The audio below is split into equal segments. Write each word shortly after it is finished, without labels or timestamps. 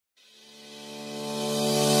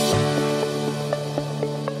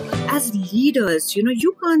leaders,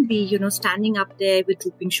 you can't be, standing up there with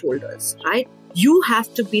drooping shoulders, right? You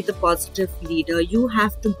have to be the positive leader. You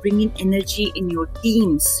have to bring in energy in your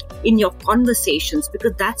teams, in your conversations,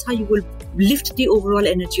 because that's how you will lift the overall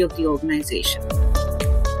energy of the organization.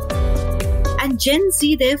 And Gen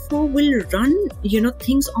Z, therefore, will run,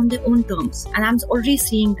 things on their own terms. And I'm already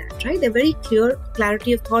seeing that, right? They're very clear,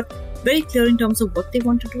 clarity of thought, very clear in terms of what they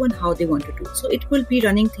want to do and how they want to do. So it will be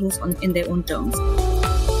running things in their own terms.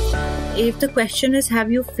 If the question is,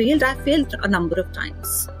 have you failed? I've failed a number of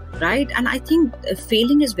times, right? And I think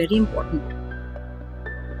failing is very important.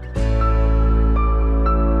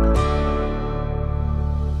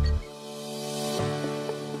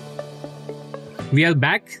 We are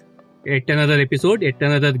back at another episode, at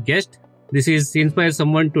another guest. This is Inspire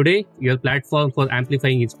Someone Today, your platform for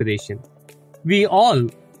amplifying inspiration. We all,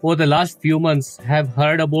 over the last few months, have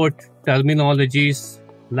heard about terminologies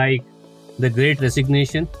like the Great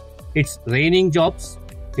Resignation, it's raining jobs,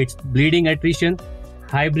 it's bleeding attrition,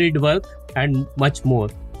 hybrid work, and much more.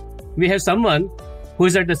 We have someone who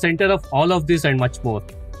is at the center of all of this and much more.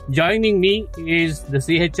 Joining me is the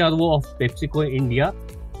CHRO of PepsiCo India,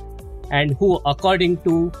 and who, according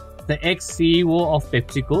to the ex-CEO of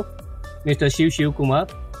PepsiCo, Mr. Shiv Kumar,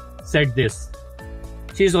 said this.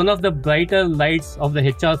 She is one of the brighter lights of the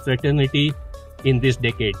HR fraternity in this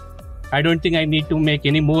decade. I don't think I need to make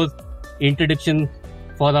any more introduction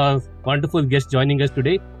for our wonderful guest joining us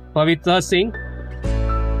today, Pavitra Singh.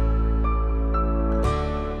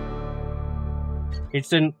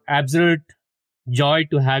 It's an absolute joy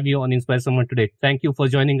to have you on Inspire Someone Today. Thank you for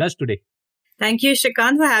joining us today. Thank you,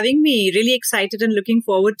 Shrikant, for having me. Really excited and looking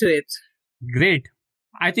forward to it. Great.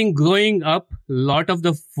 I think growing up, a lot of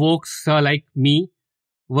the folks like me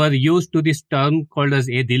were used to this term called as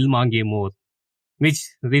 "a dil mange more," which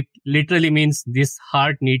literally means this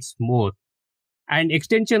heart needs more. An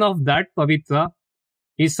extension of that, Pavitra,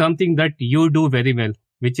 is something that you do very well,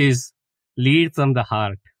 which is lead from the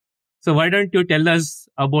heart. So why don't you tell us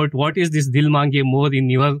about what is this dil mange more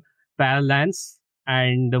in your parlance?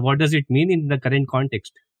 And what does it mean in the current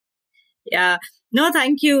context? Yeah, no,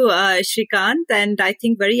 thank you, Shrikant. And I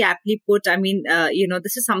think very aptly put,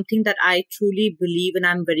 this is something that I truly believe and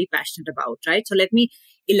I'm very passionate about, right? So let me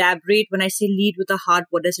elaborate. When I say lead with a heart,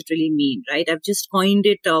 what does it really mean, right? I've just coined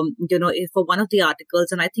it, for one of the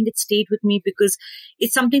articles, and I think it stayed with me because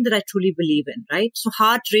it's something that I truly believe in, right? So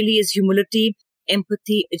heart really is humility,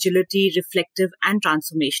 empathy, agility, reflective, and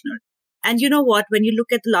transformational. And you know what? When you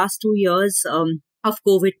look at the last 2 years, of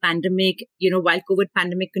COVID pandemic, while COVID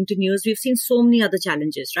pandemic continues, we've seen so many other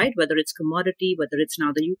challenges, right? Whether it's commodity, whether it's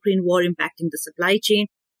now the Ukraine war impacting the supply chain,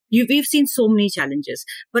 we've seen so many challenges.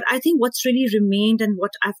 But I think what's really remained and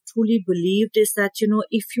what I've truly believed is that,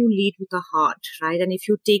 if you lead with a heart, right? And if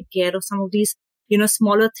you take care of some of these,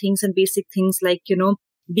 smaller things and basic things like,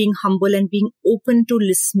 being humble and being open to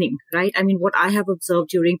listening, right? I mean, what I have observed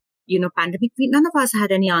during pandemic, none of us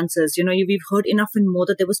had any answers. We've heard enough and more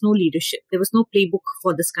that there was no leadership. There was no playbook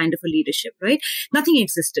for this kind of a leadership, right? Nothing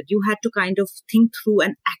existed. You had to kind of think through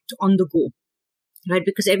and act on the go, right?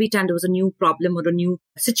 Because every time there was a new problem or a new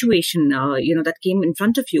situation, that came in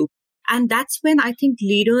front of you. And that's when I think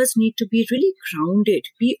leaders need to be really grounded,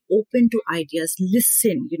 be open to ideas,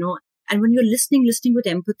 listen, and when you're listening with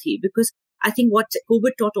empathy, because I think what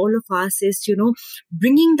COVID taught all of us is,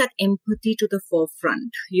 bringing that empathy to the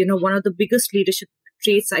forefront. One of the biggest leadership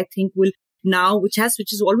traits I think will now, which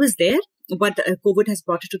is always there, but COVID has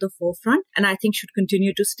brought it to the forefront and I think should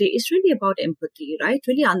continue to stay, is really about empathy, right?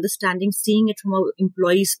 Really understanding, seeing it from an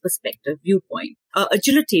employee's perspective, viewpoint.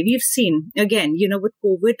 Agility, we've seen, again, with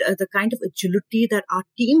COVID, the kind of agility that our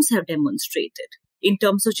teams have demonstrated in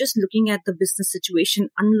terms of just looking at the business situation,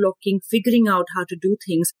 unlocking, figuring out how to do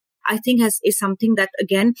things. I think is something that,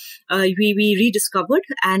 again, we rediscovered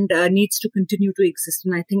and needs to continue to exist.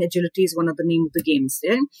 And I think agility is one of the name of the games.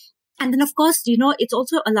 Yeah? And then, of course, it's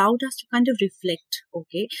also allowed us to kind of reflect,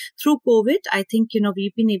 okay? Through COVID, I think,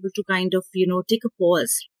 we've been able to kind of, take a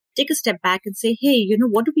pause, take a step back and say, hey,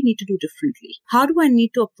 what do we need to do differently? How do I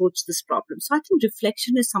need to approach this problem? So I think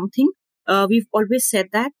reflection is something. We've always said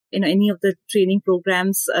that in any of the training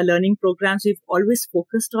programs, learning programs, we've always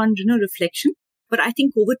focused on, reflection. But I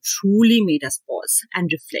think COVID truly made us pause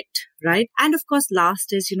and reflect, right? And of course, last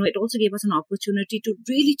is, it also gave us an opportunity to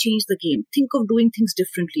really change the game, think of doing things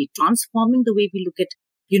differently, transforming the way we look at,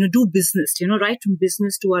 do business, right from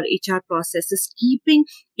business to our HR processes, keeping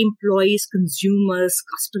employees, consumers,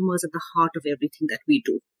 customers at the heart of everything that we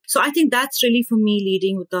do. So I think that's really for me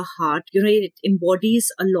leading with the heart. It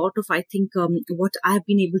embodies a lot of, I think, what I've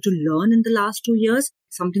been able to learn in the last 2 years,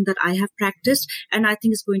 something that I have practiced, and I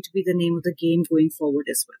think is going to be the name of the game going forward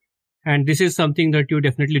as well. And this is something that you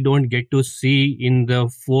definitely don't get to see in the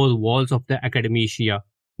four walls of the academia.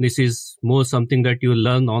 This is more something that you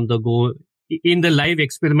learn on the go in the live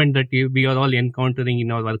experiment that we are all encountering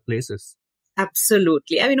in our workplaces.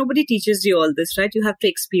 Absolutely. I mean, nobody teaches you all this, right? You have to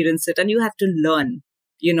experience it and you have to learn,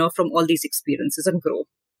 from all these experiences and grow.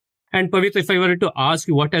 And Pavitra, if I were to ask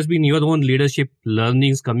you, what has been your own leadership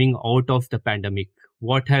learnings coming out of the pandemic?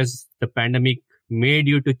 What has the pandemic made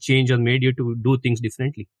you to change or made you to do things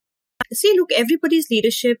differently? See, look, everybody's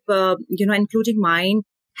leadership, including mine,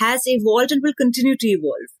 has evolved and will continue to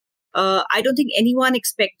evolve. I don't think anyone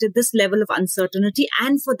expected this level of uncertainty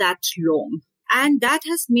and for that long. And that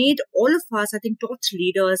has made all of us, I think, taught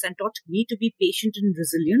leaders and taught me to be patient and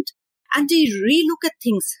resilient and to relook at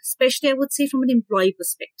things, especially, I would say, from an employee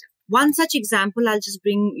perspective. One such example I'll just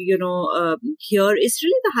bring, here is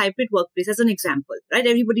really the hybrid workplace as an example, right?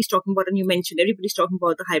 Everybody's talking about, and you mentioned, everybody's talking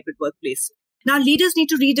about the hybrid workplace. Now, leaders need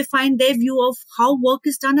to redefine their view of how work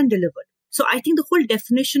is done and delivered. So I think the whole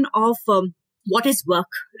definition of what is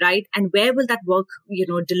work, right? And where will that work, get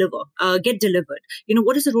delivered?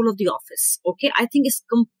 What is the role of the office? Okay. I think is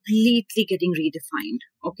completely getting redefined.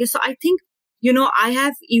 Okay. So I think, I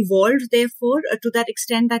have evolved therefore to that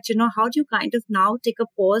extent that, how do you kind of now take a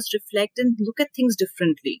pause, reflect and look at things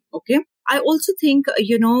differently? Okay. I also think,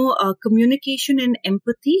 communication and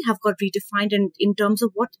empathy have got redefined in terms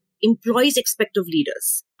of what employees expect of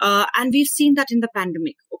leaders. And we've seen that in the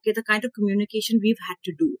pandemic, okay, the kind of communication we've had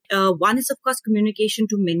to do. One is, of course, communication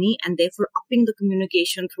to many and therefore upping the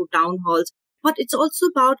communication through town halls. But it's also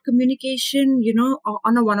about communication,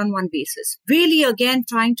 on a one-on-one basis. Really, again,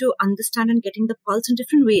 trying to understand and getting the pulse in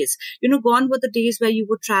different ways. Gone were the days where you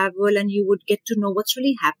would travel and you would get to know what's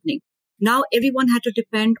really happening. Now, everyone had to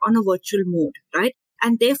depend on a virtual mode, right?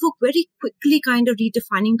 And therefore, very quickly kind of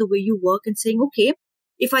redefining the way you work and saying, okay,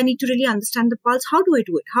 if I need to really understand the pulse, how do I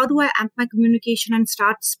do it? How do I amp my communication and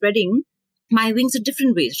start spreading my wings in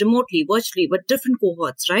different ways, remotely, virtually, but different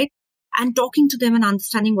cohorts, right? And talking to them and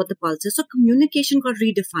understanding what the pulse is. So communication got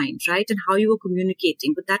redefined, right? And how you were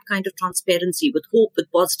communicating with that kind of transparency, with hope,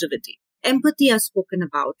 with positivity. Empathy I've spoken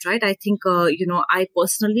about, right? I think, I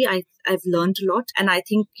personally, I've learned a lot. And I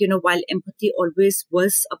think, while empathy always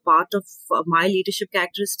was a part of my leadership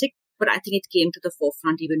characteristic, but I think it came to the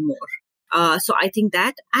forefront even more. So I think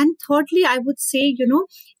that. And thirdly, I would say,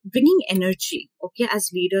 bringing energy, okay,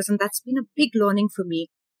 as leaders. And that's been a big learning for me.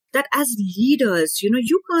 That as leaders,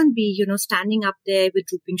 you can't be, standing up there with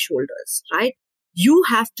drooping shoulders, right? You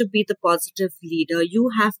have to be the positive leader. You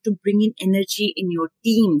have to bring in energy in your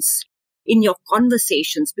teams, in your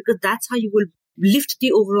conversations, because that's how you will lift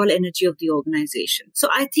the overall energy of the organization. So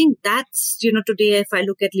I think that's, today, if I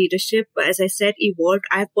look at leadership, as I said, evolved.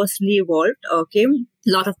 I've personally evolved. Okay.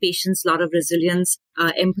 A lot of patience, a lot of resilience,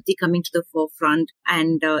 empathy coming to the forefront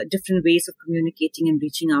and different ways of communicating and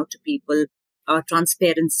reaching out to people.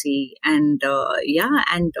 Transparency and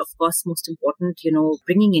and of course, most important,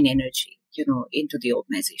 bringing in energy, into the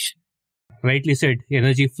organization. Rightly said,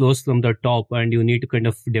 energy flows from the top and you need to kind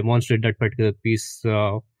of demonstrate that particular piece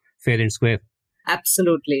fair and square.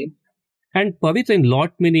 Absolutely. And Pavitra,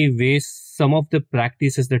 in many ways, some of the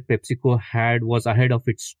practices that PepsiCo had was ahead of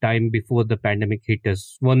its time before the pandemic hit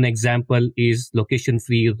us. One example is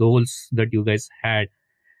location-free roles that you guys had.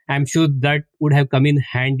 I'm sure that would have come in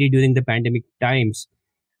handy during the pandemic times.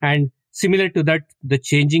 And similar to that, the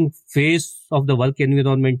changing face of the work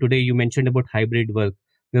environment today, you mentioned about hybrid work.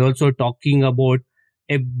 We're also talking about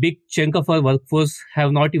a big chunk of our workforce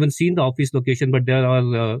have not even seen the office location, but there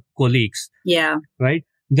are colleagues. Yeah. Right.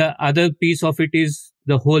 The other piece of it is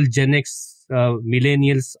the whole Gen X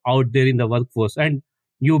millennials out there in the workforce. And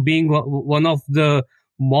you being one of the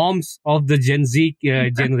moms of the Gen Z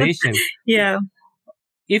generation. Yeah.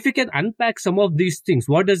 If you can unpack some of these things,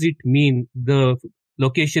 what does it mean? The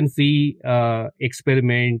location-free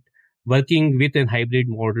experiment, working with a hybrid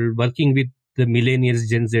model, working with the millennials,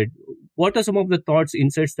 Gen Z. What are some of the thoughts,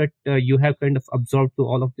 insights that you have kind of absorbed to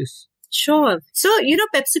all of this? Sure. So,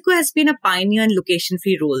 PepsiCo has been a pioneer in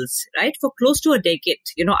location-free roles, right? For close to a decade.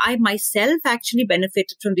 I myself actually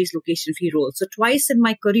benefited from these location-free roles. So twice in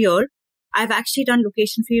my career, I've actually done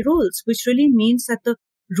location-free roles, which really means that the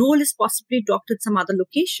role is possibly docked at some other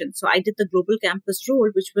location. So I did the global campus role,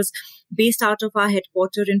 which was based out of our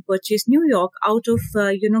headquarters in Purchase, New York, out of,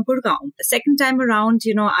 Gurgaon. The second time around,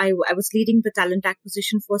 I was leading the talent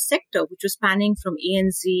acquisition for a sector, which was spanning from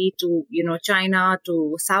ANZ to, China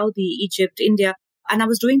to Saudi, Egypt, India. And I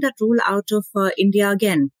was doing that role out of India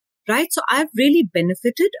again. Right. So I've really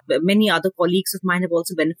benefited. Many other colleagues of mine have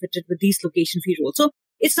also benefited with these location-free roles. So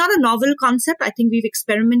it's not a novel concept. I think we've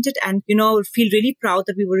experimented and, feel really proud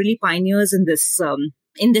that we were really pioneers in this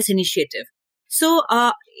in this initiative. So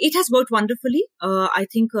it has worked wonderfully, I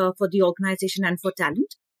think, for the organization and for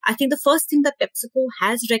talent. I think the first thing that PepsiCo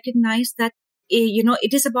has recognized that,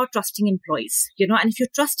 it is about trusting employees, and if you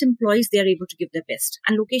trust employees, they are able to give their best.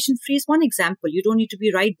 And location free is one example. You don't need to be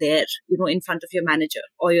right there, in front of your manager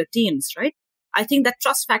or your teams, right? I think that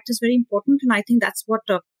trust factor is very important. And I think that's what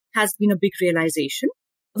has been a big realization.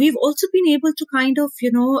 We've also been able to kind of,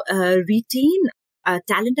 retain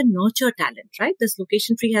talent and nurture talent, right? This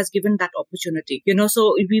location free has given that opportunity,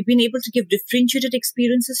 so we've been able to give differentiated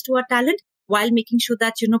experiences to our talent while making sure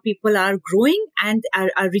that, people are growing and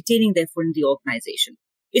are retaining therefore in the organization.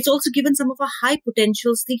 It's also given some of our high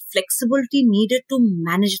potentials the flexibility needed to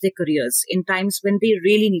manage their careers in times when they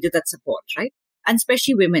really needed that support, right? And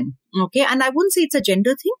especially women. Okay. And I wouldn't say it's a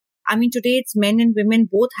gender thing. I mean, today it's men and women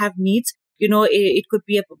both have needs. It could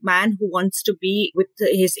be a man who wants to be with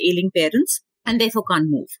his ailing parents and therefore can't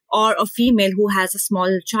move, or a female who has a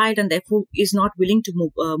small child and therefore is not willing to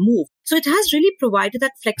move. So it has really provided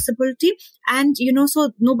that flexibility, and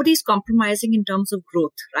so nobody's compromising in terms of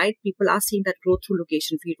growth, right? People are seeing that growth through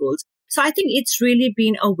location free roles. So I think it's really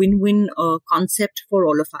been a win-win concept for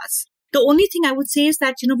all of us. The only thing I would say is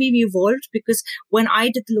that, we've evolved, because when I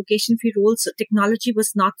did the location free roles, technology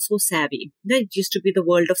was not so savvy. It used to be the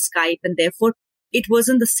world of Skype, and therefore it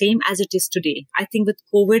wasn't the same as it is today. I think with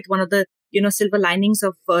COVID, one of the silver linings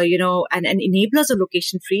of, and enablers of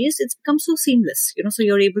location free is it's become so seamless, so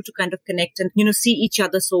you're able to kind of connect and, see each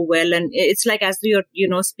other so well. And it's like as though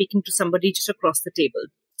you're, speaking to somebody just across the table.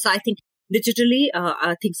 So I think digitally,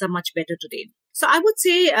 things are much better today. So I would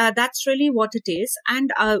say that's really what it is.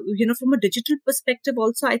 And, from a digital perspective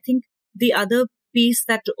also, I think the other piece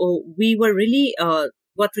that we were really,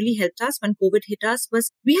 what really helped us when COVID hit us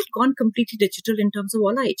was we had gone completely digital in terms of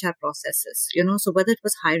all our HR processes, so whether it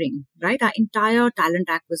was hiring, right? Our entire talent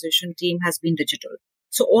acquisition team has been digital.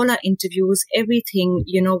 So all our interviews, everything,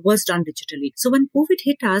 was done digitally. So when COVID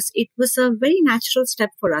hit us, it was a very natural step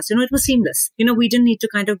for us. It was seamless. We didn't need to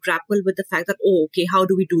kind of grapple with the fact that, okay, how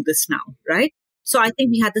do we do this now, right? So I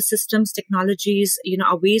think we had the systems, technologies,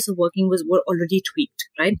 our ways of working were already tweaked,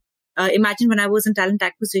 right? Imagine when I was in talent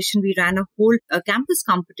acquisition, we ran a whole campus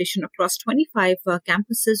competition across 25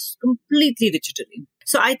 campuses completely digitally.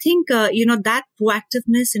 So I think, that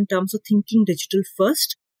proactiveness in terms of thinking digital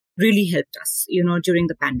first really helped us, during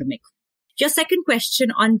the pandemic. Your second question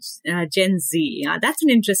on Gen Z, that's an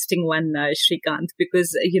interesting one, Shrikant,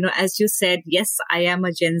 because, as you said, yes, I am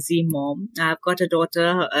a Gen Z mom. I've got a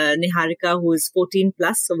daughter, Niharika, who is 14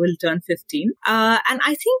 plus, so will turn 15. And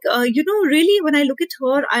I think, really, when I look at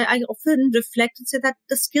her, I often reflect and say that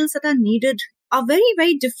the skills that are needed are very,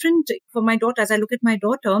 very different for my daughter. As I look at my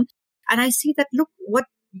daughter, and I see that, look, what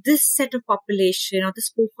this set of population or this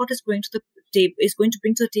cohort is going to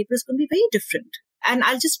bring to the table is going to be very different. And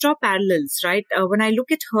I'll just draw parallels, right? When I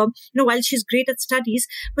look at her, while she's great at studies,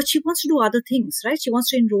 but she wants to do other things, right? She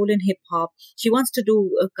wants to enroll in hip hop. She wants to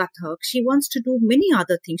do Kathak. She wants to do many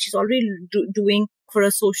other things. She's already doing for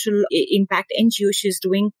a social impact NGO.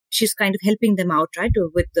 She's kind of helping them out, right?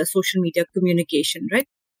 With the social media communication, right?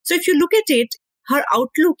 So if you look at it, her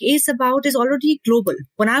outlook is already global.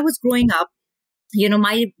 When I was growing up,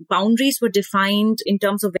 my boundaries were defined in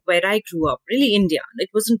terms of where I grew up, really India. It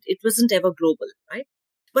wasn't ever global, right?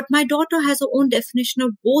 But my daughter has her own definition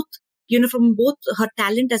of both, from both her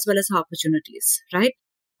talent as well as her opportunities, right?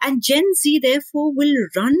 And Gen Z therefore will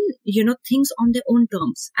run, things on their own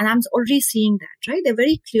terms. And I'm already seeing that, right? They're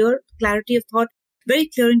very clarity of thought, very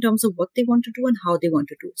clear in terms of what they want to do and how they want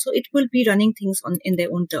to do. So it will be running things in their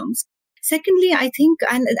own terms. Secondly, I think,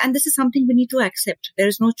 and this is something we need to accept. There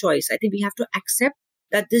is no choice. I think we have to accept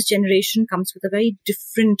that this generation comes with a very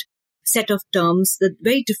different set of terms, the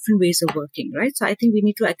very different ways of working, right? So I think we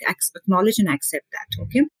need to acknowledge and accept that,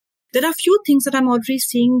 okay? There are a few things that I'm already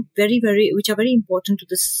seeing which are very important to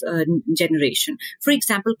this generation. For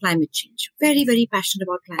example, climate change. Very, very passionate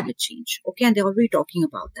about climate change, okay? And they're already talking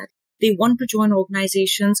about that. They want to join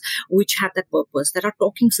organizations which have that purpose, that are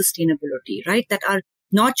talking sustainability, right? That are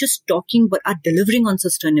not just talking, but are delivering on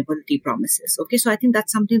sustainability promises. Okay. So I think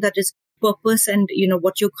that's something that is purpose and,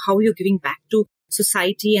 how you're giving back to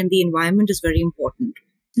society and the environment is very important.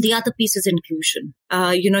 The other piece is inclusion.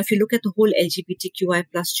 If you look at the whole LGBTQI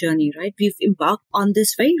plus journey, right, we've embarked on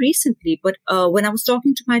this very recently. But when I was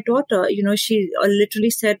talking to my daughter, she literally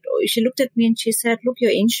said, she looked at me and she said, look,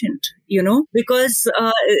 you're ancient, because,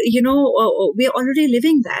 we're already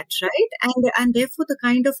living that, right? And therefore the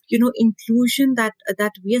kind of, inclusion that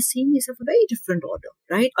we are seeing is of a very different order,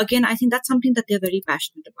 right? Again, I think that's something that they're very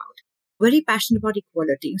passionate about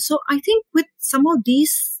equality. So I think with some of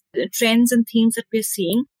these trends and themes that we're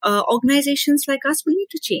seeing, organizations like us will need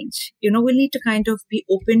to change. We'll need to kind of be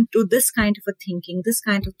open to this kind of a thinking, this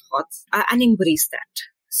kind of thoughts, and embrace that.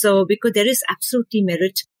 So, because there is absolutely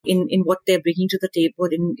merit in what they're bringing to the table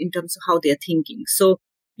in terms of how they're thinking. So,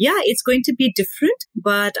 yeah, it's going to be different,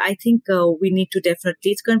 but I think we need to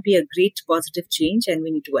it's going to be a great positive change, and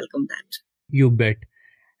we need to welcome that. You bet.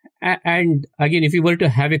 And again, if you were to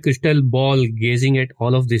have a crystal ball gazing at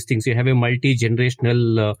all of these things, you have a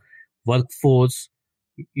multi-generational workforce,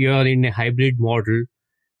 you're in a hybrid model,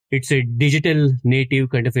 it's a digital native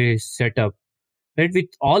kind of a setup. Right? With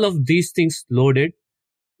all of these things loaded,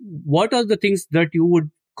 what are the things that you would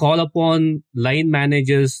call upon line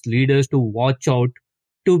managers, leaders to watch out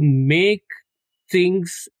to make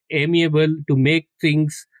things amiable, to make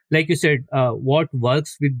things, like you said, what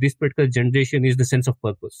works with this particular generation is the sense of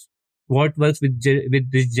purpose. What works with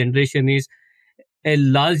this generation is a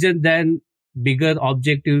larger than bigger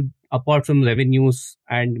objective apart from revenues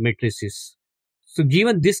and matrices. So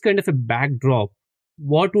given this kind of a backdrop,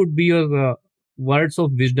 what would be your words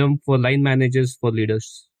of wisdom for line managers, for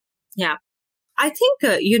leaders? Yeah, I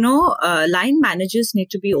think, line managers need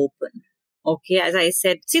to be open. Okay, as I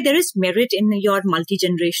said, see, there is merit in your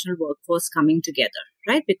multi-generational workforce coming together,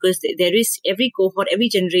 right? Because there is every cohort, every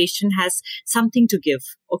generation has something to give,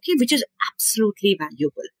 okay, which is absolutely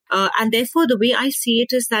valuable. And therefore, the way I see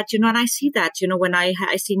it is that, and I see that, when I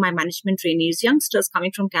see my management trainees, youngsters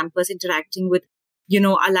coming from campus interacting with,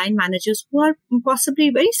 our line managers who are possibly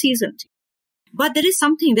very seasoned. But there is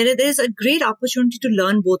something, there is a great opportunity to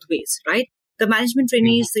learn both ways, right? The management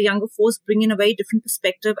trainees, the younger folks bring in a very different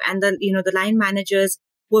perspective, and the line managers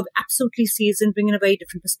who are absolutely seasoned bring in a very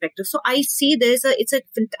different perspective. So I see it's a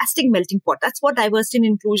fantastic melting pot. That's what diversity and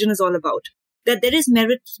inclusion is all about. That there is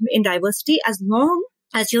merit in diversity as long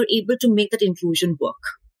as you're able to make that inclusion work.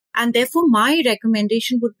 And therefore, my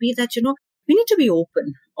recommendation would be that, we need to be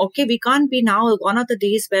open. Okay, we can't be now one of the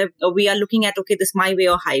days where we are looking at, okay, this my way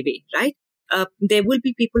or highway, right? There will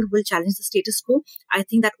be people who will challenge the status quo. I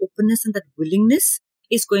think that openness and that willingness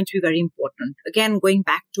is going to be very important. Again, going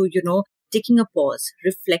back to, taking a pause,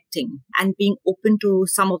 reflecting, and being open to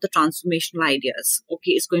some of the transformational ideas,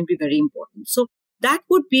 okay, is going to be very important. So that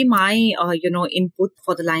would be my, input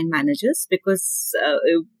for the line managers, because,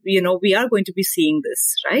 we are going to be seeing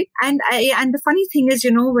this, right? And the funny thing is,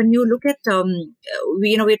 when you look at,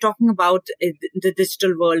 we're talking about the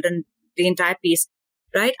digital world and the entire piece,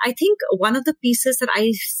 right? I think one of the pieces that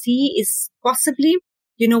I see is possibly,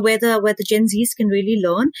 where the Gen Zs can really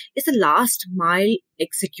learn is the last mile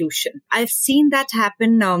execution. I've seen that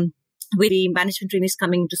happen with the management trainees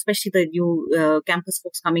coming into, especially the new campus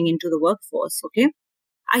folks coming into the workforce. Okay.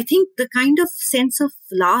 I think the kind of sense of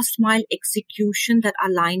last mile execution that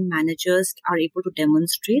our line managers are able to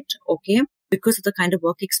demonstrate, okay, because of the kind of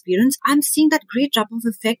work experience, I'm seeing that great drop-off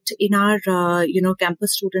effect in our,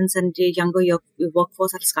 campus students and the younger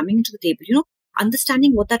workforce that is coming into the table,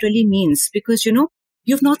 understanding what that really means, because,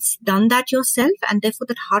 you've not done that yourself, and therefore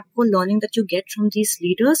that hardcore learning that you get from these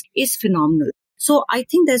leaders is phenomenal. So I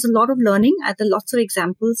think there's a lot of learning, and there are lots of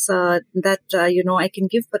examples that, I can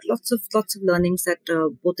give, but lots of learnings that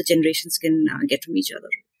both the generations can get from each other.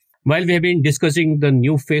 While we have been discussing the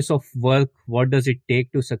new phase of work, what does it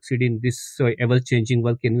take to succeed in this ever-changing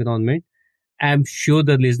work environment? I'm sure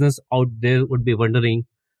the listeners out there would be wondering,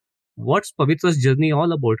 what's Pavitra's journey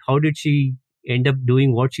all about? How did she end up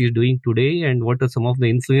doing what she's doing today? And what are some of the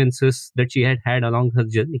influences that she had along her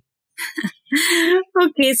journey?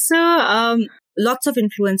 Okay, so lots of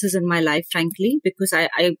influences in my life, frankly, because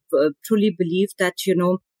I truly believe that,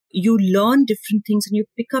 you learn different things and you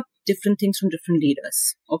pick up different things from different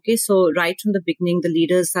leaders. Okay, so right from the beginning, the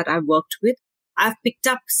leaders that I've worked with, I've picked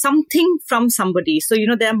up something from somebody. So,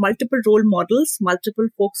 there are multiple role models, multiple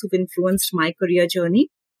folks who've influenced my career journey.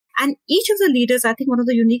 And each of the leaders, I think one of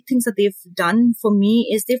the unique things that they've done for me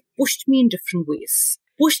is they've pushed me in different ways,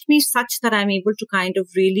 pushed me such that I'm able to kind of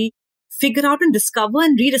really figure out and discover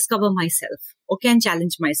and rediscover myself, okay, and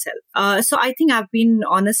challenge myself. So I think I've been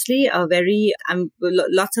honestly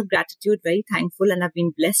lots of gratitude, very thankful, and I've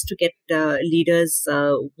been blessed to get leaders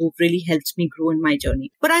who've really helped me grow in my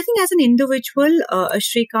journey. But I think as an individual,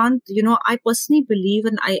 Shrikant, I personally believe,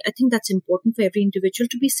 and I think that's important for every individual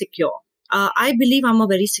to be secure. I believe I'm a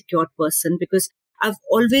very secure person because I've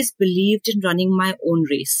always believed in running my own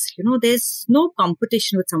race. There's no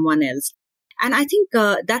competition with someone else. And I think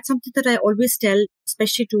that's something that I always tell,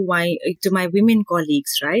 especially to my women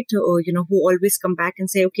colleagues, right? Or, who always come back and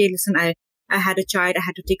say, okay, listen, I had a child, I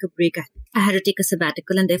had to take a break, I had to take a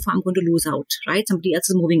sabbatical, and therefore I'm going to lose out, right? Somebody else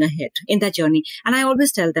is moving ahead in that journey. And I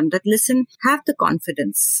always tell them that, listen, have the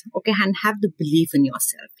confidence, okay, and have the belief in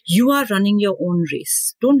yourself. You are running your own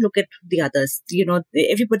race. Don't look at the others.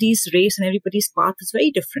 Everybody's race and everybody's path is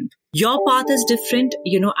very different. Your path is different,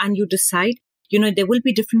 and you decide. There will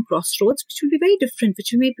be different crossroads, which will be very different,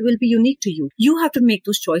 which will be unique to you. You have to make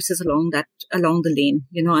those choices along the lane,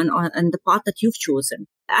 and the path that you've chosen.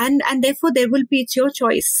 And therefore it's your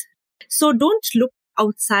choice. So don't look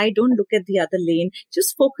outside, don't look at the other lane,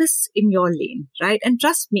 just focus in your lane, right? And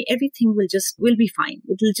trust me, everything will be fine.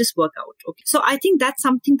 It will just work out. Okay. So I think that's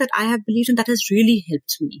something that I have believed in that has really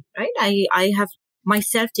helped me, right? I have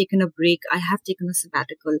myself taken a break. I have taken a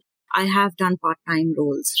sabbatical. I have done part-time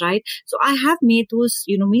roles, right? So I have made those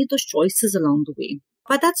choices along the way.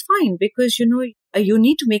 But that's fine because, you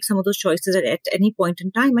need to make some of those choices at any point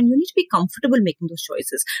in time, and you need to be comfortable making those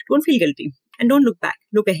choices. Don't feel guilty and don't look back,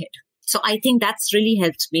 look ahead. So I think that's really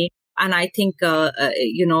helped me. And I think,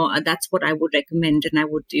 that's what I would recommend and I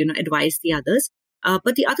would, advise the others.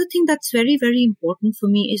 But the other thing that's very, very important for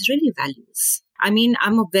me is really values. I mean,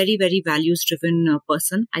 I'm a very, very values-driven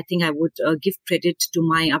person. I think I would give credit to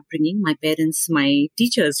my upbringing, my parents, my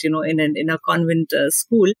teachers, in a convent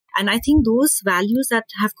school. And I think those values that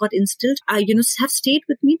have got instilled, have stayed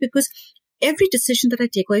with me because every decision that I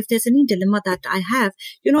take, or if there's any dilemma that I have,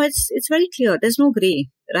 it's very clear. There's no gray,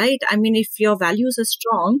 right? I mean, if your values are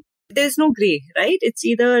strong, there's no gray, right? It's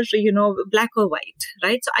either, black or white,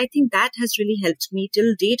 right? So I think that has really helped me.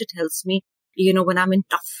 Till date, it helps me, when I'm in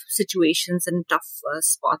tough situations and tough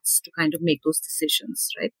spots to kind of make those decisions,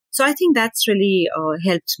 right? So I think that's really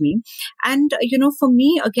helped me. And, for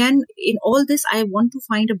me, again, in all this, I want to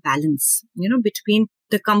find a balance, between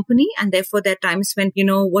the company and therefore there are times when,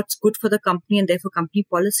 what's good for the company and therefore company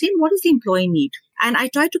policy and what does the employee need. And I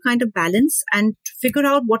try to kind of balance and figure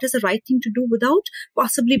out what is the right thing to do without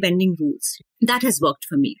possibly bending rules. That has worked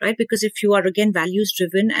for me, right? Because if you are, again, values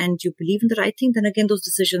driven and you believe in the right thing, then again, those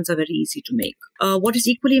decisions are very easy to make. What is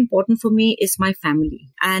equally important for me is my family,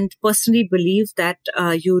 and personally believe that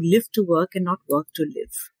you live to work and not work to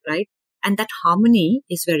live, right? And that harmony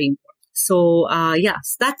is very important. So,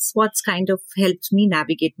 yes, that's what's kind of helped me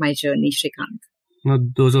navigate my journey, Shrikant. Now,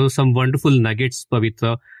 those are some wonderful nuggets,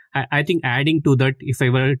 Pavitra. I think adding to that, if I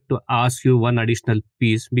were to ask you one additional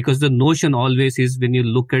piece, because the notion always is when you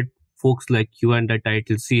look at folks like you and the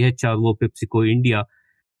title CHRO PepsiCo India,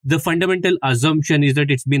 the fundamental assumption is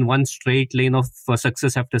that it's been one straight lane of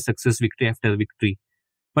success after success, victory after victory.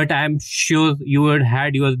 But I'm sure you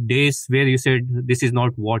had your days where you said, this is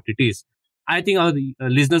not what it is. I think our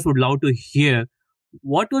listeners would love to hear,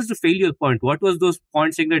 what was the failure point? What was those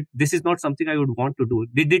points saying that this is not something I would want to do?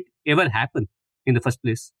 Did it ever happen in the first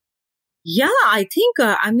place? Yeah, I think,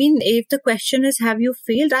 if the question is, have you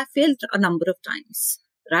failed? I failed a number of times,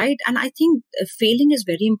 right? And I think failing is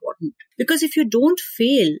very important because if you don't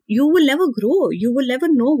fail, you will never grow. You will never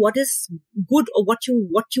know what is good or what you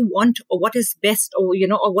want or what is best or,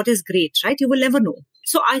 or what is great, right? You will never know.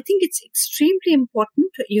 So I think it's extremely important,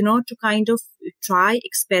 to kind of try,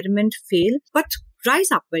 experiment, fail, but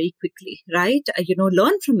rise up very quickly, right?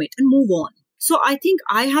 Learn from it and move on. So I think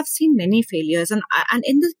I have seen many failures, and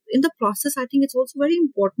in the process, I think it's also very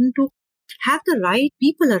important to have the right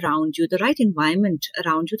people around you, the right environment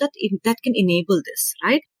around you that can enable this,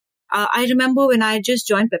 right? I remember when I just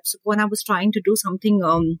joined PepsiCo and I was trying to do something,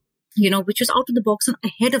 which was out of the box and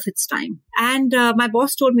ahead of its time. And my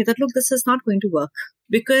boss told me that, look, this is not going to work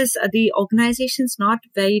because the organization's not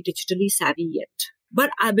very digitally savvy yet.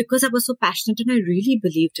 But because I was so passionate and I really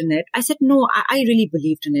believed in it, I said, no, I really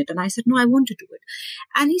believed in it. And I said, no, I want to do it.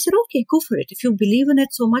 And he said, okay, go for it. If you believe in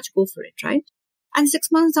it so much, go for it, right? And 6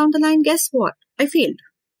 months down the line, guess what? I failed,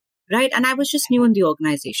 right? And I was just new in the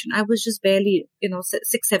organization. I was just barely,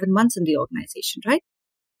 6-7 months in the organization, right?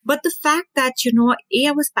 But the fact that,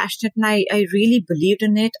 I was passionate and I really believed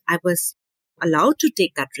in it. I was allowed to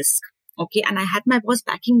take that risk, okay? And I had my boss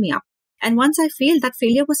backing me up. And once I failed, that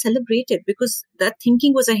failure was celebrated because that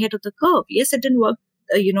thinking was ahead of the curve. Yes, it didn't work,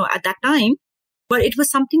 at that time, but it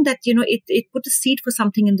was something that, it put a seed for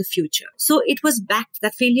something in the future. So it was backed.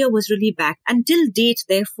 That failure was really backed. Until date,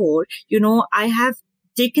 therefore, I have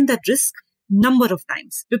taken that risk number of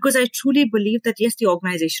times because I truly believe that, yes, the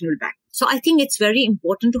organization will back. So I think it's very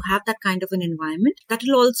important to have that kind of an environment that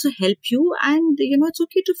will also help you. And, it's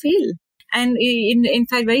okay to fail. And in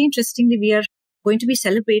fact, very interestingly, we are going to be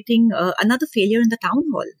celebrating another failure in the town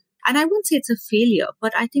hall. And I won't say it's a failure,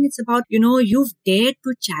 but I think it's about, you've dared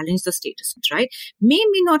to challenge the status, right? May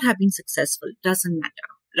not have been successful. Doesn't matter,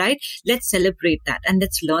 right? Let's celebrate that and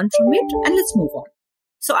let's learn from it and let's move on.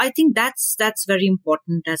 So I think that's very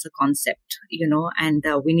important as a concept, and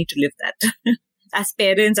we need to live that as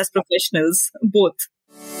parents, as professionals, both.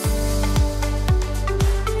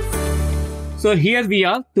 So here we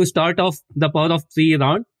are to start off the power of three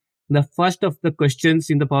round. The first of the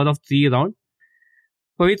questions in the power of three round.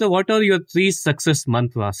 Pavitra, what are your three success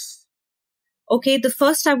mantras? Okay, the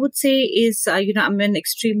first I would say is, I'm an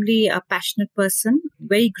extremely passionate person,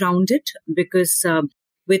 very grounded, because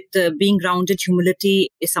with being grounded, humility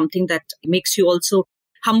is something that makes you also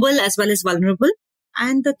humble as well as vulnerable.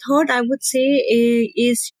 And the third I would say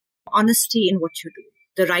is honesty in what you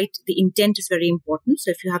do. The intent is very important.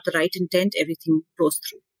 So if you have the right intent, everything flows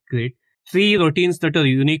through. Great. Three routines that are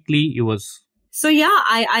uniquely yours. So yeah,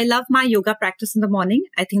 I love my yoga practice in the morning.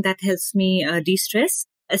 I think that helps me de-stress.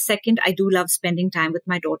 Second, I do love spending time with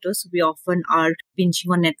my daughters. We often are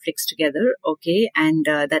binging on Netflix together. Okay. And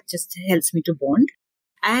that just helps me to bond.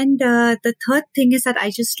 And the third thing is that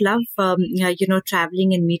I just love,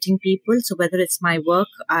 traveling and meeting people. So whether it's my work,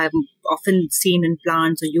 I'm often seen in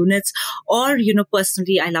plants or units, or,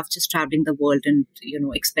 personally, I love just traveling the world and,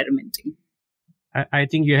 experimenting. I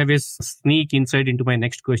think you have a sneak insight into my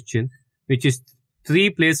next question, which is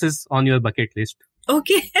three places on your bucket list.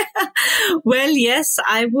 Okay. Well, yes,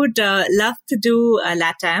 I would love to do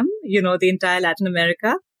LATAM, the entire Latin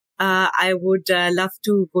America. I would love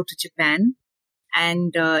to go to Japan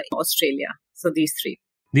and Australia. So these three.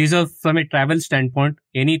 These are from a travel standpoint.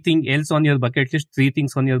 Anything else on your bucket list? Three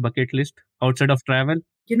things on your bucket list outside of travel?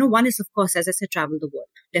 One is, of course, as I said, travel the world.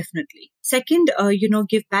 Definitely. Second,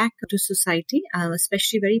 give back to society.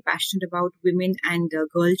 Especially very passionate about women and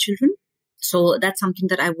girl children. So that's something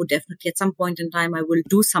that I would definitely, at some point in time, I will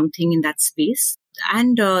do something in that space.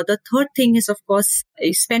 And the third thing is, of course,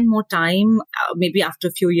 spend more time, maybe after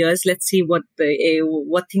a few years, let's see what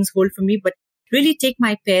things hold for me, but really take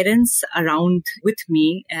my parents around with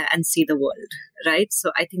me and see the world, right?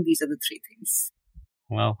 So I think these are the three things.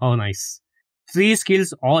 Wow, how nice. Three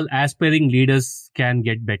skills all aspiring leaders can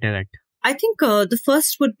get better at. I think the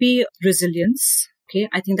first would be resilience. Okay,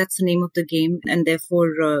 I think that's the name of the game. And therefore,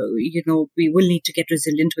 we will need to get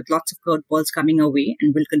resilient with lots of curveballs coming our way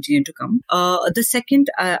and will continue to come. The second,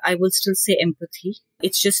 I will still say empathy.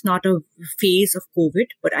 It's just not a phase of COVID,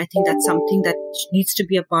 but I think that's something that needs to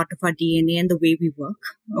be a part of our DNA and the way we work.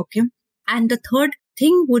 Okay. And the third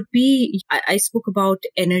thing would be, I spoke about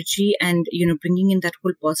energy and, bringing in that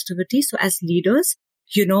whole positivity. So as leaders,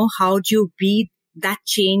 how do you be that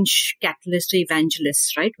change catalyst or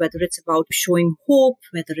evangelist, right? Whether it's about showing hope,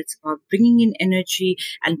 whether it's about bringing in energy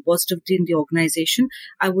and positivity in the organization,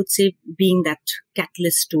 I would say being that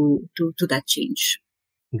catalyst to that change.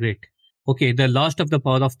 Great. Okay, the last of the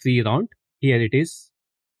power of three round. Here it is.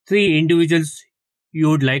 Three individuals you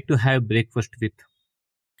would like to have breakfast with.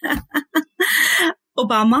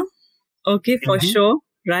 Obama. Okay, for sure,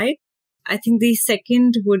 right? I think the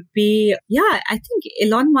second would be, I think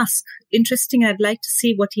Elon Musk. Interesting. I'd like to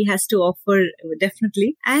see what he has to offer,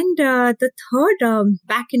 definitely. And the third,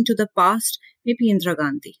 back into the past, maybe Indira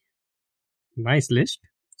Gandhi. Nice list.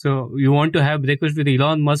 So you want to have breakfast with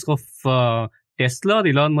Elon Musk of Tesla or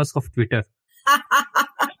Elon Musk of Twitter?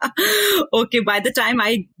 Okay, by the time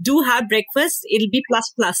I do have breakfast, it'll be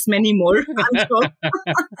plus many more, I'm sure.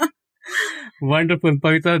 Wonderful,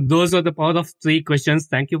 Pavitra. Those are the power of three questions.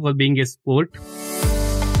 Thank you for being a sport.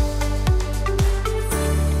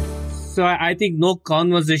 So I think no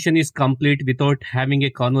conversation is complete without having a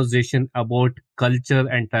conversation about culture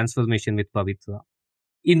and transformation with Pavitra.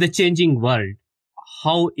 In the changing world,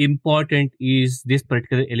 how important is this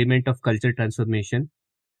particular element of culture transformation?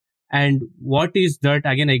 And what is that,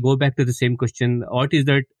 again, I go back to the same question, what is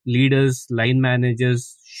that leaders, line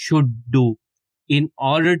managers should do in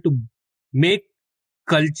order to make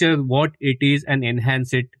culture what it is and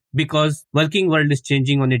enhance it, because working world is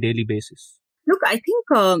changing on a daily basis? Look, I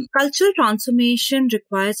think cultural transformation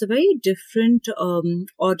requires a very different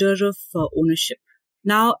order of ownership.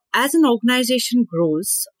 Now, as an organization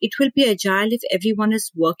grows, it will be agile if everyone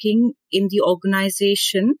is working in the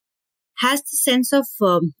organization has the sense of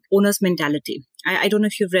owner's mentality. I don't know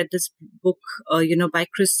if you've read this book, by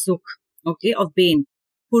Chris Zook, okay, of Bain,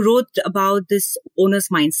 who wrote about this owner's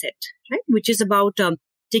mindset, right? Which is about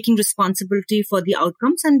taking responsibility for the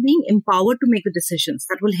outcomes and being empowered to make the decisions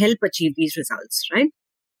that will help achieve these results, right?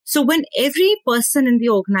 So when every person in the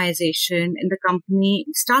organization, in the company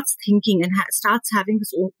starts thinking and starts having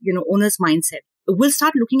this, owner's mindset, we'll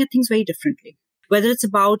start looking at things very differently. Whether it's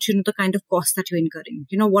about, the kind of cost that you're incurring,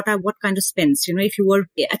 what kind of spends, if you were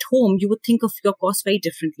at home, you would think of your cost very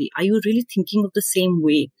differently. Are you really thinking of the same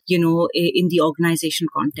way, in the organization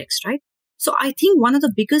context, right? So I think one of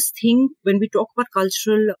the biggest thing when we talk about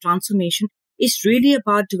cultural transformation is really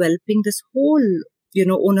about developing this whole,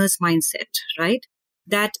 owner's mindset, right?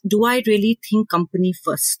 That do I really think company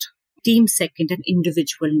first, team second, and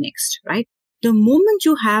individual next, right? The moment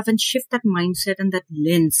you have and shift that mindset and that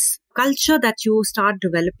lens, culture that you start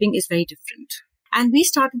developing is very different. And we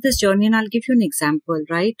started this journey, and I'll give you an example,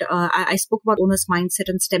 right? I spoke about owner's mindset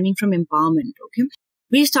and stemming from empowerment, okay?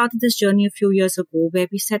 We started this journey a few years ago where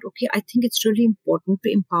we said, okay, I think it's really important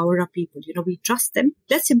to empower our people. We trust them.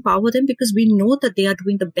 Let's empower them because we know that they are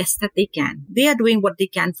doing the best that they can. They are doing what they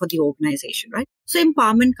can for the organization, right? So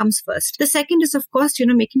empowerment comes first. The second is, of course,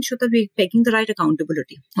 making sure that we're taking the right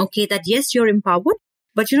accountability. Okay, that yes, you're empowered,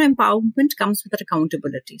 but, empowerment comes with that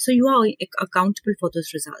accountability. So you are accountable for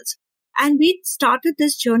those results. And we started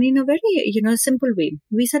this journey in a very, simple way.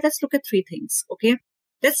 We said, let's look at three things, okay?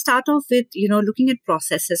 Let's start off with, looking at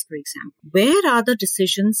processes, for example. Where are the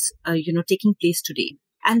decisions, taking place today?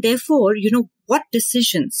 And therefore, what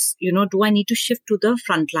decisions, do I need to shift to the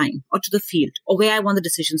front line or to the field or where I want the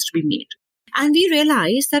decisions to be made? And we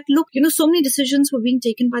realized that, look, so many decisions were being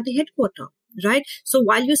taken by the headquarter, right? So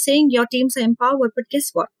while you're saying your teams are empowered, but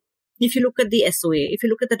guess what? If you look at the SOA, if you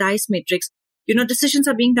look at the DICE matrix, decisions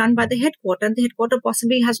are being done by the headquarter, and the headquarter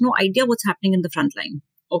possibly has no idea what's happening in the front line.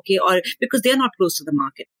 Okay, or because they're not close to the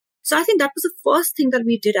market. So I think that was the first thing that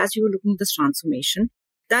we did as we were looking at this transformation,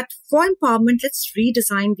 that for empowerment, let's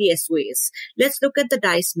redesign the SOAs. Let's look at the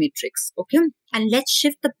DICE matrix, okay? And let's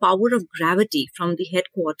shift the power of gravity from the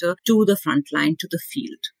headquarter to the front line, to the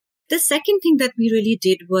field. The second thing that we really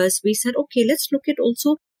did was we said, okay, let's look at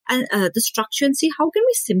also the structure and see how can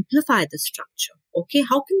we simplify the structure, okay?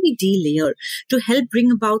 How can we delayer to help bring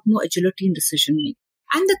about more agility in decision making?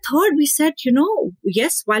 And the third, we said,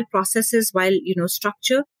 yes, while processes, while,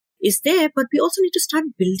 structure is there, but we also need to start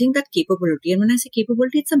building that capability. And when I say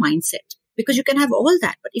capability, it's a mindset, because you can have all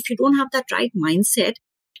that. But if you don't have that right mindset,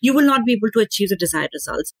 you will not be able to achieve the desired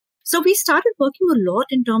results. So we started working a lot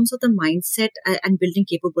in terms of the mindset and building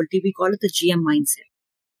capability. We call it the GM mindset.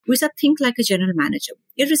 We said, think like a general manager,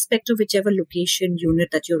 irrespective of whichever location, unit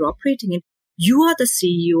that you're operating in. You are the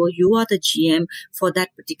CEO, you are the GM for that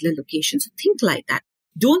particular location. So think like that.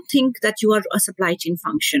 Don't think that you are a supply chain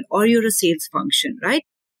function or you're a sales function, right?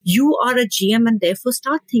 You are a GM, and therefore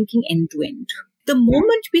start thinking end to end. The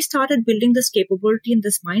moment we started building this capability and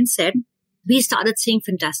this mindset, we started seeing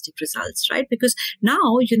fantastic results, right? Because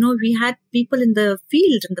now, we had people in the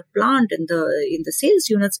field, in the plant, in the sales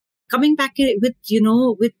units coming back with,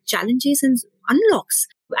 with challenges and unlocks.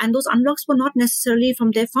 And those unlocks were not necessarily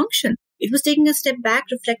from their function. It was taking a step back,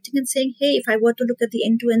 reflecting and saying, hey, if I were to look at the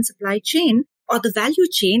end-to-end supply chain, or the value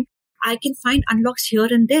chain, I can find unlocks here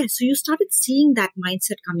and there. So you started seeing that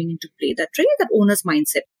mindset coming into play, that really that owner's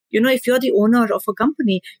mindset. If you're the owner of a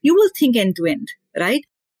company, you will think end to end, right?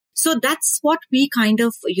 So that's what we kind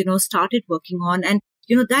of, started working on. And,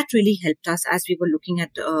 that really helped us as we were looking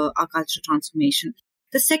at our cultural transformation.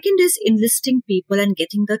 The second is enlisting people and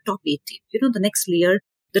getting the top 80, the next layer,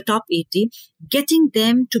 the top 80, getting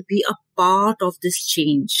them to be a part of this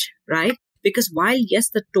change, right? Because while, yes,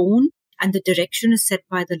 the tone and the direction is set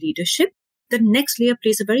by the leadership, the next layer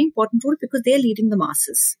plays a very important role because they're leading the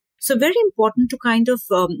masses. So very important to kind of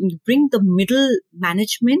bring the middle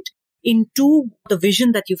management into the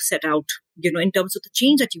vision that you've set out, in terms of the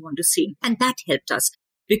change that you want to see. And that helped us.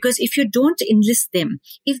 Because if you don't enlist them,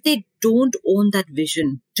 if they don't own that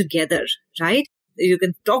vision together, right? You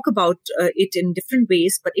can talk about it in different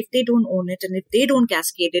ways, but if they don't own it and if they don't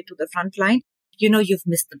cascade it to the front line, you've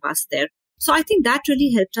missed the bus there. So I think that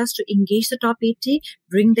really helped us to engage the top 80,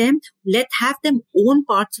 bring them, have them own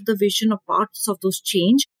parts of the vision or parts of those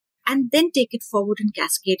change, and then take it forward and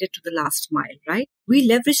cascade it to the last mile, right? We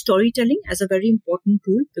leverage storytelling as a very important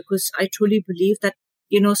tool because I truly believe that,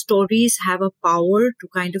 stories have a power to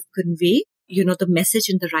kind of convey, the message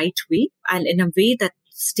in the right way and in a way that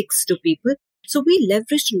sticks to people. So we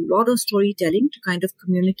leveraged a lot of storytelling to kind of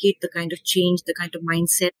communicate the kind of change, the kind of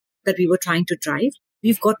mindset that we were trying to drive.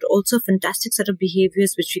 We've got also a fantastic set of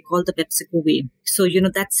behaviors, which we call the PepsiCo way. So,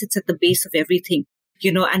 that sits at the base of everything,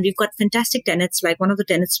 and we've got fantastic tenets, like one of the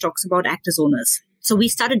tenets talks about act as owners. So we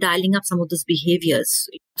started dialing up some of those behaviors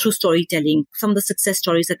through storytelling, some of the success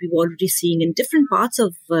stories that we've already seen in different parts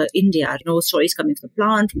of India, stories coming from the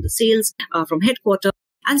plant, from the sales, from headquarters,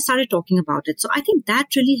 and started talking about it. So I think that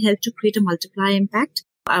really helped to create a multiplier impact.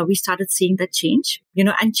 We started seeing that change,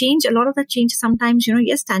 and change, a lot of that change sometimes,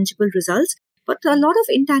 yes, tangible results, but a lot of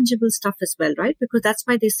intangible stuff as well, right? Because that's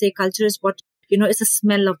why they say culture is what, is the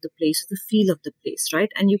smell of the place, the feel of the place,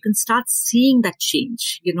 right? And you can start seeing that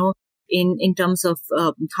change, in terms of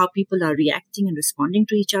how people are reacting and responding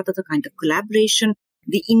to each other, the kind of collaboration,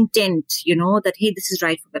 the intent, that, hey, this is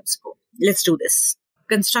right for PepsiCo. Let's do this.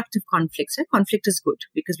 Constructive conflicts. Conflict is good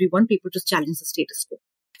because we want people to challenge the status quo.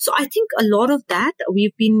 So I think a lot of that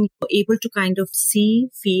we've been able to kind of see,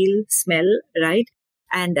 feel, smell, right?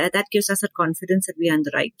 And that gives us a confidence that we are on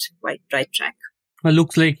the right track. It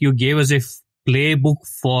looks like you gave us a playbook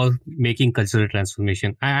for making cultural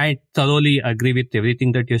transformation. I thoroughly agree with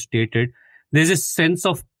everything that you stated. There's a sense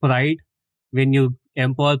of pride when you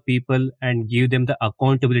empower people and give them the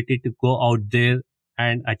accountability to go out there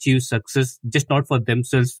and achieve success, just not for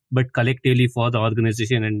themselves, but collectively for the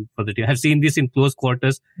organization and for the team. I've seen this in close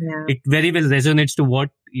quarters. Yeah. It very well resonates to what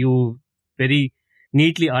you very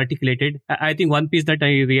neatly articulated. I think one piece that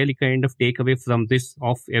I really kind of take away from this,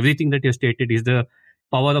 of everything that you stated, is the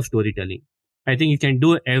power of storytelling. I think you can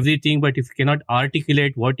do everything, but if you cannot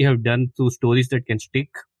articulate what you have done through stories that can stick,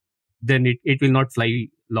 then it will not fly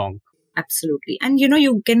long. Absolutely. And,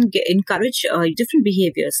 you can encourage different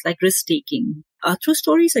behaviors like risk taking through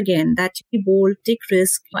stories again, that be bold, take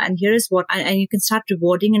risk. And here is what, and you can start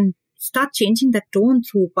rewarding and start changing that tone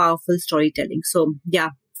through powerful storytelling. So yeah,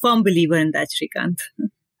 firm believer in that, Shrikant.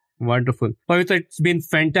 Wonderful. Pavitra, it's been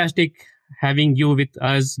fantastic having you with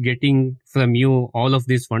us, getting from you all of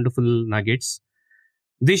these wonderful nuggets.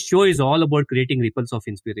 This show is all about creating ripples of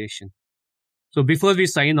inspiration. So before we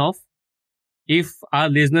sign off, if our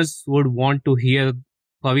listeners would want to hear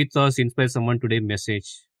Pavitra's Inspire Someone Today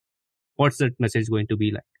message, what's that message going to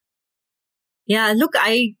be like? Yeah, look,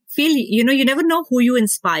 I feel, you never know who you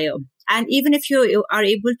inspire. And even if you are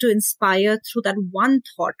able to inspire through that one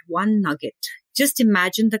thought, one nugget, just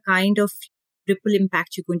imagine the kind of ripple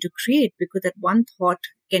impact you're going to create, because that one thought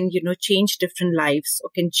can, change different lives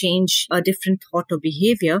or can change a different thought or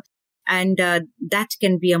behavior. And that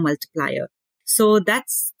can be a multiplier. So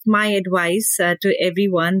that's my advice to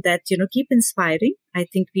everyone, that, keep inspiring. I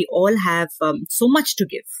think we all have so much to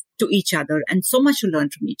give to each other and so much to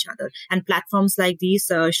learn from each other. And platforms like these,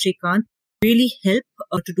 Shrikant, really help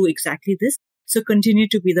to do exactly this. So continue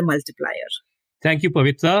to be the multiplier. Thank you,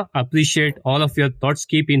 Pavitra. Appreciate all of your thoughts.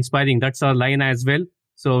 Keep inspiring. That's our line as well.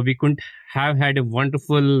 So we couldn't have had a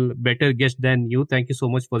wonderful, better guest than you. Thank you so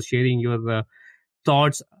much for sharing your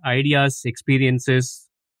thoughts, ideas, experiences,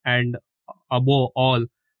 and above all,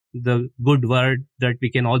 the good word that we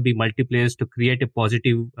can all be multipliers to create a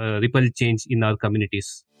positive ripple change in our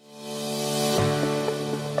communities.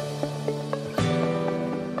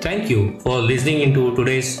 Thank you for listening into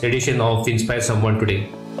today's edition of Inspire Someone Today.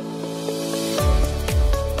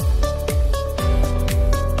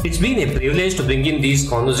 It's been a privilege to bring in these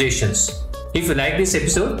conversations. If you like this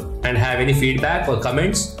episode and have any feedback or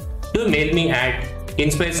comments, do mail me at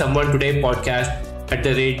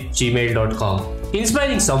inspiresomeonetodaypodcast@gmail.com.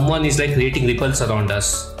 Inspiring someone is like creating ripples around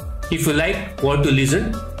us. If you like what you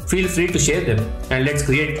listen, feel free to share them and let's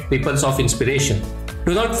create ripples of inspiration.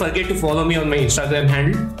 Do not forget to follow me on my Instagram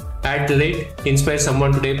handle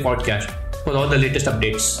 @InspireSomeoneTodayPodcast for all the latest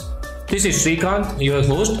updates. This is Shrikant, your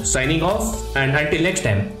host, signing off, and until next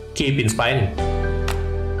time, keep inspiring.